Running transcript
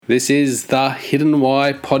This is the Hidden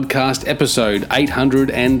Why podcast episode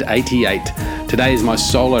 888. Today is my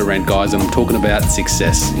solo rant, guys, and I'm talking about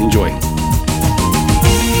success. Enjoy.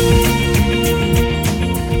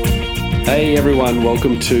 Hey everyone,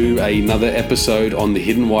 welcome to another episode on the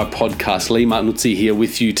Hidden Why podcast. Leigh Martinuzzi here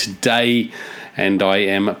with you today, and I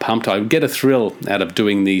am pumped. I get a thrill out of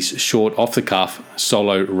doing these short, off-the-cuff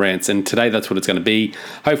solo rants, and today that's what it's going to be.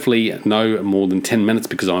 Hopefully no more than 10 minutes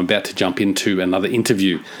because I'm about to jump into another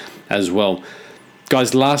interview as well.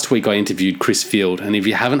 Guys, last week I interviewed Chris Field, and if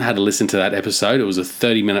you haven't had a listen to that episode, it was a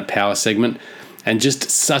 30-minute power segment and just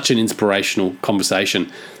such an inspirational conversation.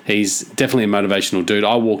 He's definitely a motivational dude.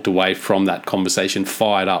 I walked away from that conversation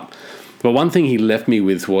fired up. But one thing he left me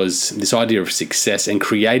with was this idea of success and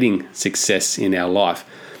creating success in our life.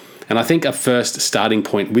 And I think a first starting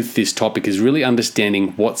point with this topic is really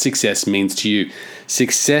understanding what success means to you.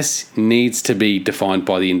 Success needs to be defined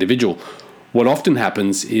by the individual. What often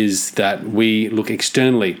happens is that we look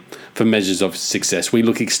externally for measures of success. We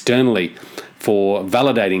look externally for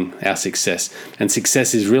validating our success. And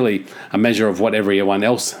success is really a measure of what everyone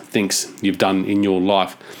else thinks you've done in your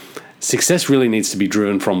life. Success really needs to be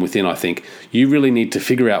driven from within, I think. You really need to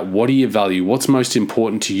figure out what do you value, what's most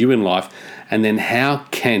important to you in life, and then how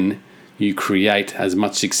can you create as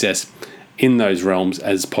much success in those realms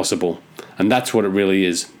as possible. And that's what it really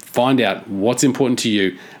is. Find out what's important to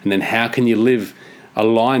you, and then how can you live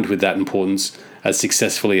aligned with that importance as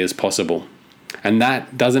successfully as possible. And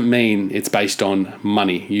that doesn't mean it's based on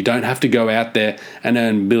money. You don't have to go out there and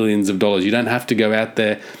earn billions of dollars. You don't have to go out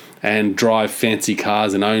there and drive fancy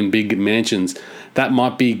cars and own big mansions. That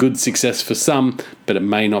might be good success for some, but it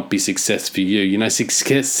may not be success for you. You know,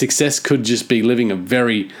 success could just be living a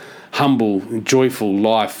very humble, joyful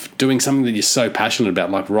life, doing something that you're so passionate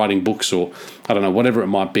about, like writing books or, I don't know, whatever it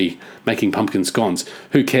might be, making pumpkin scones.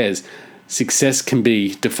 Who cares? Success can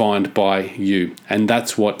be defined by you, and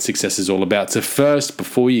that's what success is all about. So first,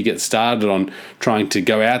 before you get started on trying to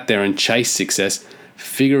go out there and chase success,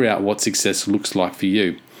 figure out what success looks like for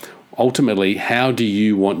you. Ultimately, how do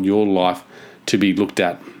you want your life to be looked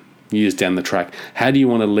at years down the track? How do you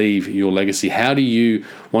want to leave your legacy? How do you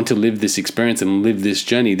want to live this experience and live this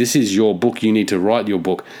journey? This is your book. You need to write your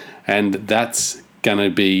book, and that's going to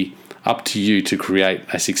be up to you to create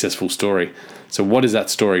a successful story. So what is that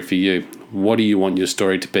story for you? What do you want your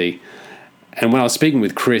story to be? And when I was speaking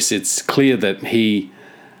with Chris, it's clear that he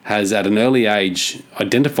has at an early age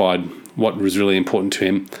identified what was really important to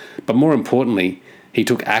him, but more importantly, he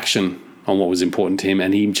took action on what was important to him,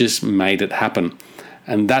 and he just made it happen.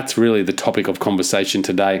 And that's really the topic of conversation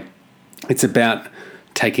today. It's about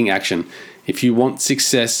taking action. If you want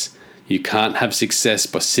success, you can't have success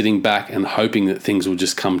by sitting back and hoping that things will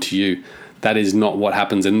just come to you. That is not what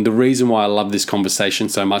happens. And the reason why I love this conversation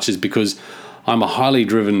so much is because I'm a highly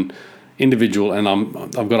driven individual, and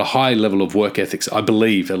I've got a high level of work ethics, I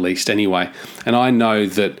believe, at least anyway. And I know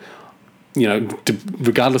that, you know,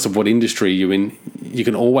 regardless of what industry you're in, you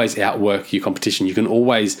can always outwork your competition. You can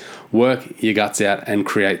always work your guts out and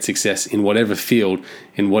create success in whatever field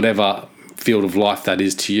of life that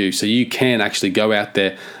is to you. So you can actually go out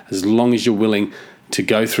there as long as you're willing to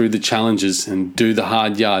go through the challenges and do the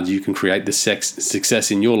hard yards. You can create the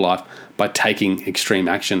success in your life by taking extreme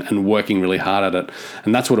action and working really hard at it.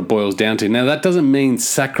 And that's what it boils down to. Now, that doesn't mean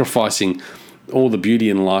sacrificing all the beauty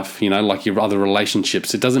in life, you know, like your other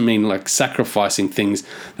relationships. It doesn't mean like sacrificing things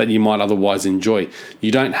that you might otherwise enjoy.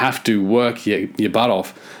 You don't have to work your butt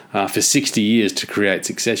off for 60 years to create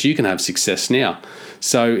success. You can have success now.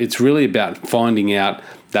 So it's really about finding out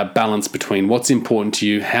that balance between what's important to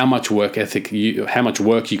you, how much work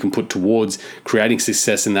you can put towards creating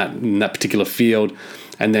success in that particular field,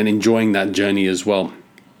 and then enjoying that journey as well.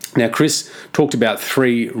 Now, Chris talked about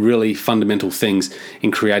three really fundamental things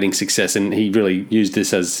in creating success, and he really used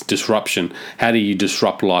this as disruption. How do you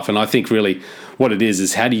disrupt life? And I think really what it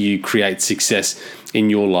is how do you create success in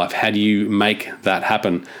your life? How do you make that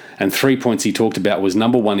happen? And 3 points he talked about was,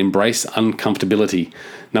 number 1, embrace uncomfortability.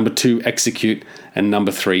 Number 2, execute. And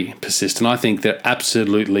number 3, persist. And I think they're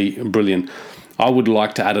absolutely brilliant. I would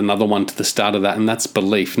like to add another one to the start of that, and that's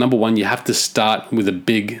belief. Number 1, you have to start with a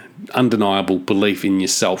big, undeniable belief in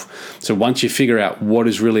yourself. So once you figure out what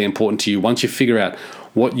is really important to you, once you figure out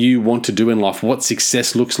what you want to do in life, what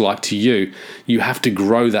success looks like to you, you have to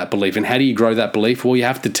grow that belief. And how do you grow that belief? Well, you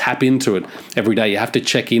have to tap into it every day. You have to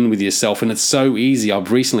check in with yourself. And it's so easy.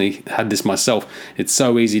 I've recently had this myself. It's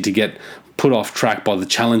so easy to get put off track by the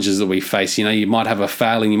challenges that we face. You know, you might have a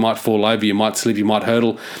failing, you might fall over, you might slip, you might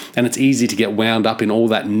hurdle, and it's easy to get wound up in all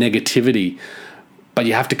that negativity. But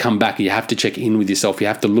you have to come back, you have to check in with yourself, you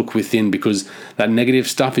have to look within, because that negative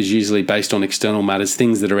stuff is usually based on external matters,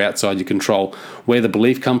 things that are outside your control. Where the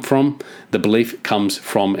belief comes from, the belief comes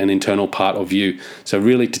from an internal part of you. So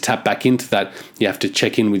really, to tap back into that, you have to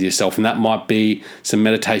check in with yourself, and that might be some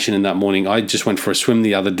meditation in that morning. I just went for a swim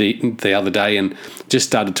the other day and just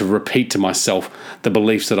started to repeat to myself the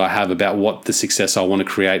beliefs that I have about what the success I want to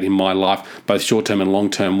create in my life, both short-term and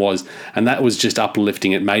long-term, was. And that was just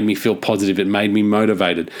uplifting. It made me feel positive. It made me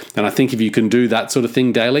motivated. And I think if you can do that sort of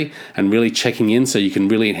thing daily and really checking in so you can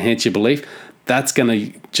really enhance your belief, that's going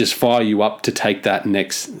to just fire you up to take that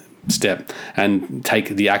next step and take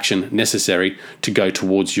the action necessary to go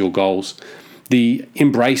towards your goals. The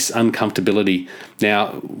embrace uncomfortability.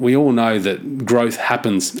 Now, we all know that growth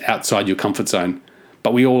happens outside your comfort zone,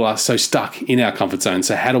 but we all are so stuck in our comfort zone.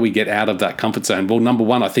 So how do we get out of that comfort zone? Well, number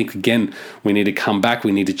one, I think, again, we need to come back.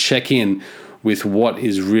 We need to check in with what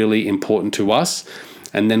is really important to us.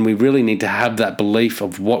 And then we really need to have that belief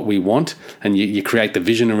of what we want. And you create the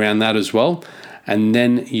vision around that as well. And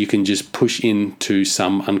then you can just push into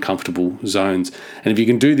some uncomfortable zones. And if you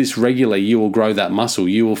can do this regularly, you will grow that muscle.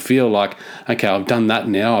 You will feel like, okay, I've done that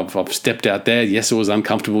now. I've stepped out there. Yes, it was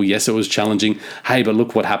uncomfortable. Yes, it was challenging. Hey, but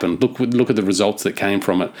look what happened. Look at the results that came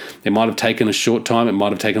from it. It might have taken a short time. It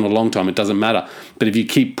might have taken a long time. It doesn't matter. But if you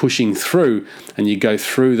keep pushing through and you go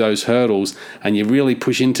through those hurdles and you really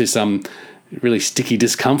push into some really sticky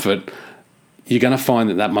discomfort, you're going to find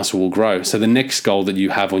that muscle will grow. So the next goal that you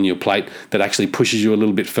have on your plate that actually pushes you a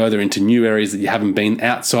little bit further into new areas that you haven't been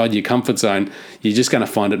outside your comfort zone, you're just going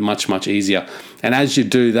to find it much, much easier. And as you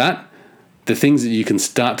do that, the things that you can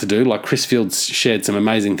start to do, like Chris Field's shared some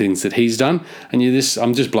amazing things that he's done, and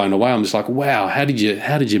I'm just blown away. I'm just like, wow, how did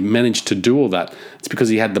you manage to do all that? It's because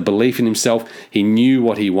he had the belief in himself, he knew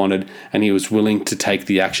what he wanted, and he was willing to take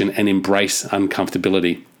the action and embrace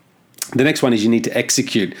uncomfortability. The next one is you need to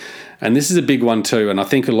execute. And this is a big one too. And I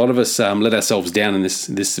think a lot of us let ourselves down in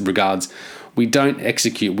this regards. We don't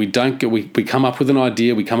execute. We come up with an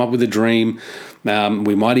idea. We come up with a dream.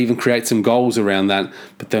 We might even create some goals around that,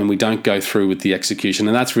 but then we don't go through with the execution.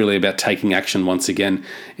 And that's really about taking action once again.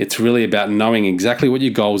 It's really about knowing exactly what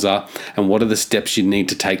your goals are and what are the steps you need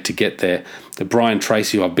to take to get there. Brian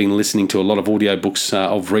Tracy, who I've been listening to a lot of audiobooks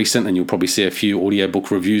of recent, and you'll probably see a few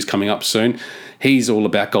audiobook reviews coming up soon. He's all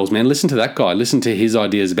about goals, man. Listen to that guy. Listen to his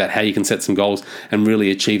ideas about how you can set some goals and really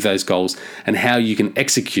achieve those goals, and how you can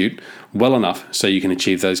execute well enough so you can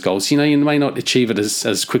achieve those goals. You may not achieve it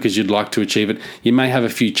as quick as you'd like to achieve it. You may have a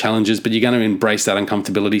few challenges, but you're going to embrace that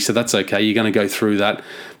uncomfortability, so that's okay. You're going to go through that,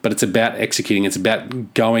 but it's about executing. It's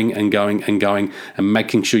about going and going and going and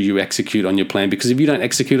making sure you execute on your plan, because if you don't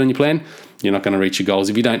execute on your plan, you're not going to reach your goals.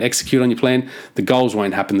 If you don't execute on your plan, the goals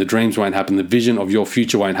won't happen, the dreams won't happen, the vision of your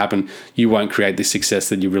future won't happen. You won't create the success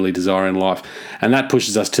that you really desire in life. And that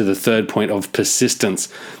pushes us to the third point of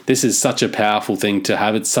persistence. This is such a powerful thing to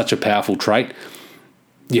have. It's such a powerful trait.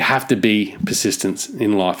 You have to be persistent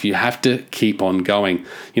in life. You have to keep on going.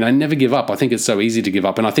 Never give up. I think it's so easy to give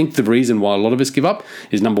up. And I think the reason why a lot of us give up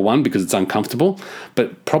is, number one, because it's uncomfortable,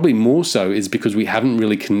 but probably more so is because we haven't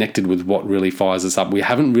really connected with what really fires us up. We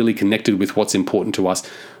haven't really connected with what's important to us.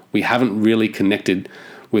 We haven't really connected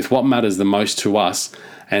with what matters the most to us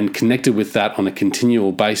and connected with that on a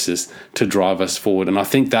continual basis to drive us forward. And I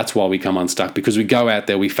think that's why we come unstuck, because we go out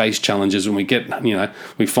there, we face challenges, and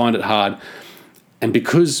we find it hard. And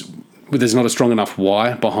because there's not a strong enough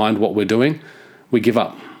why behind what we're doing, we give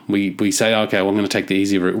up. We say, okay, well, I'm going to take the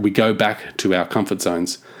easy route. We go back to our comfort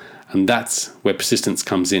zones. And that's where persistence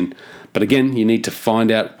comes in. But again, you need to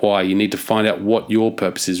find out why. You need to find out what your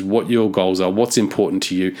purpose is, what your goals are, what's important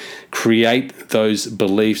to you. Create those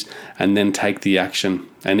beliefs and then take the action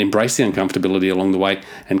and embrace the uncomfortability along the way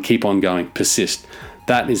and keep on going. Persist.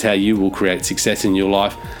 That is how you will create success in your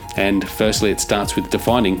life. And firstly, it starts with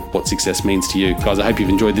defining what success means to you. Guys, I hope you've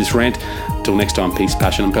enjoyed this rant. Until next time, peace,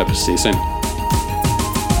 passion, and purpose. See you soon.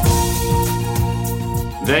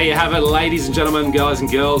 There you have it, ladies and gentlemen, guys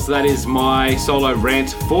and girls. That is my solo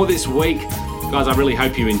rant for this week. Guys, I really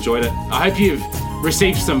hope you enjoyed it. I hope you've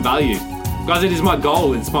received some value. Guys, it is my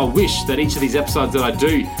goal, it's my wish that each of these episodes that I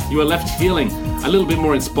do, you are left feeling a little bit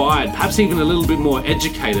more inspired, perhaps even a little bit more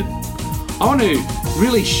educated. I want to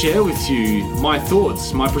really share with you my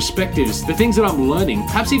thoughts, my perspectives, the things that I'm learning,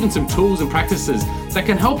 perhaps even some tools and practices that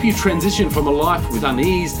can help you transition from a life with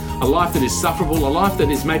unease, a life that is sufferable, a life that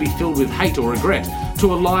is maybe filled with hate or regret,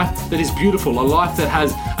 to a life that is beautiful, a life that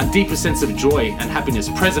has a deeper sense of joy and happiness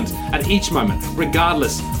present at each moment,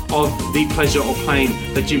 regardless of the pleasure or pain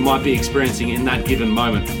that you might be experiencing in that given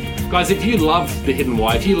moment. Guys, if you love The Hidden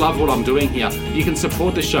Why, if you love what I'm doing here, you can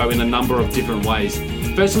support the show in a number of different ways.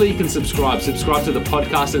 Firstly, you can subscribe to the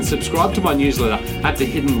podcast and subscribe to my newsletter at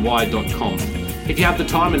thehiddenwhy.com. If you have the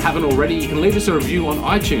time and haven't already, you can leave us a review on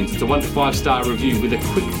iTunes. It's a 1 to 5 star review with a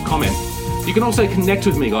quick comment. You can also connect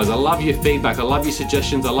with me, guys. I love your feedback. I love your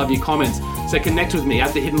suggestions. I love your comments. So connect with me at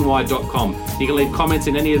thehiddenwhy.com. You can leave comments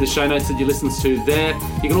in any of the show notes that you listen to there.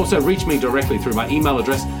 You can also reach me directly through my email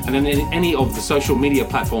address and then any of the social media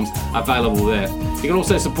platforms available there. You can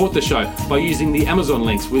also support the show by using the Amazon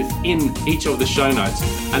links within each of the show notes.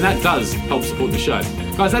 And that does help support the show.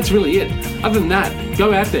 Guys, that's really it. Other than that,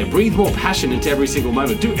 go out there, breathe more passion into every single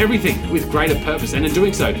moment. Do everything with greater purpose. And in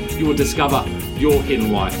doing so, you will discover your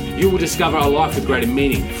hidden why. You will discover a life with greater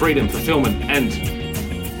meaning, freedom, fulfillment, and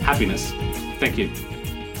happiness. Thank you.